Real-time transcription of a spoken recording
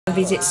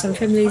Visit some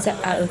families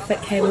that are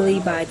affected heavily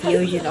by the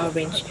Agent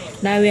Orange.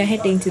 Now we are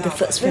heading to the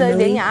first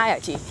family. Nhà ai hả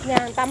chị? Nhà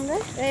anh Tâm đó,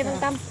 em anh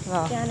Tâm.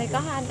 Nhà này có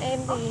hai anh em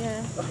thì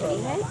chị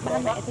hết, ba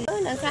mẹ thì ở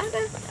nơi khác á,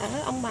 ở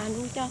ông bà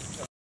nuôi cho.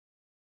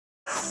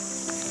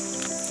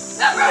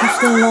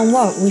 After a long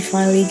walk, we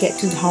finally get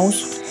to the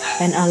house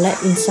and are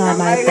let inside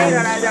by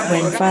Tom's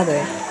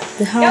grandfather.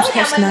 The house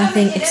has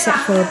nothing except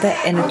for a bed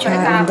and a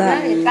child on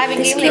that.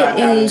 This kid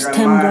is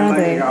Tom's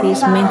brother. He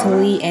is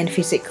mentally and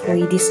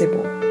physically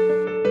disabled.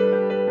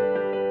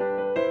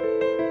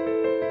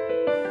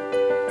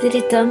 This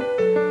is Tom.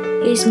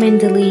 He is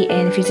mentally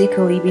and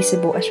physically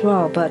disabled as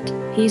well, but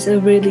he's a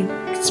really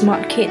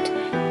smart kid.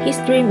 His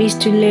dream is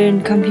to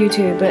learn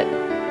computer, but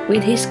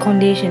with his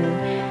condition,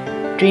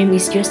 dream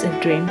is just a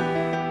dream.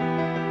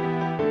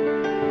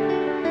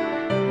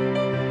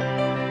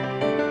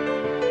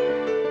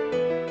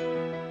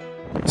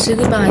 So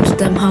goodbye to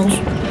Tom's house.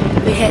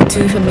 We head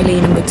to family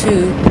number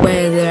 2,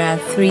 where there are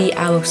 3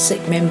 out of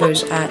 6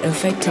 members are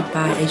affected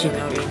by Agent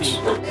Orange.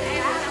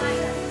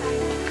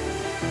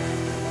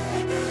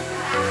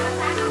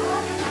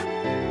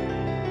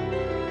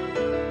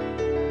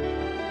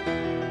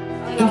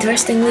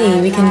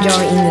 Interestingly, we can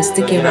join in the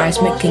sticky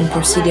rice making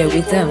procedure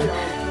with them,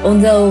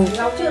 although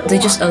they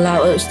just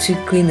allow us to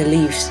clean the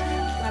leaves.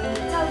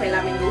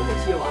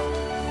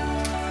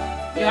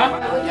 Yeah,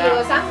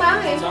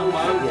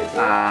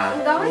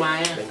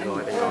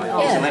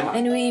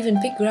 and we even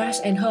pick grass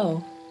and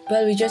hoe,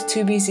 but we're just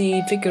too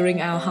busy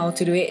figuring out how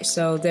to do it,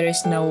 so there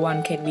is no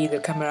one can be the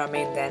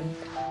cameraman then.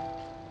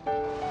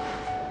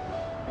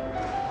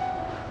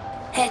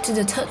 Head to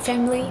the third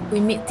family, we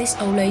meet this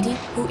old lady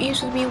who used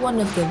to be one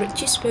of the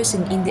richest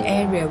person in the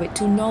area with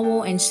 2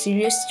 normal and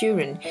serious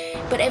children,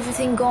 but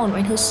everything gone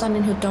when her son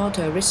and her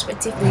daughter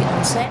respectively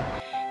on set.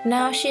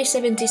 Now she is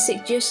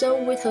 76 years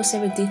old with her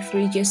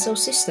 73 years old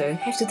sister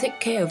have to take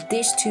care of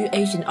these 2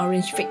 Agent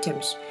Orange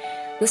victims.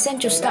 The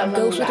central staff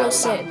goes without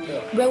said,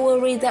 we're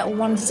worried that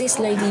once this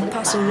lady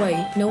passes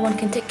away, no one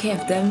can take care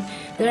of them.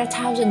 There are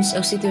thousands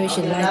of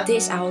situations like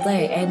this out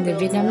there, and the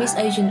Vietnamese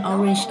Agent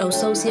Orange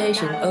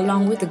Association,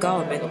 along with the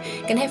government,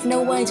 can have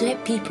no way to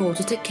help people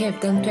to take care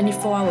of them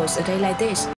 24 hours a day like this.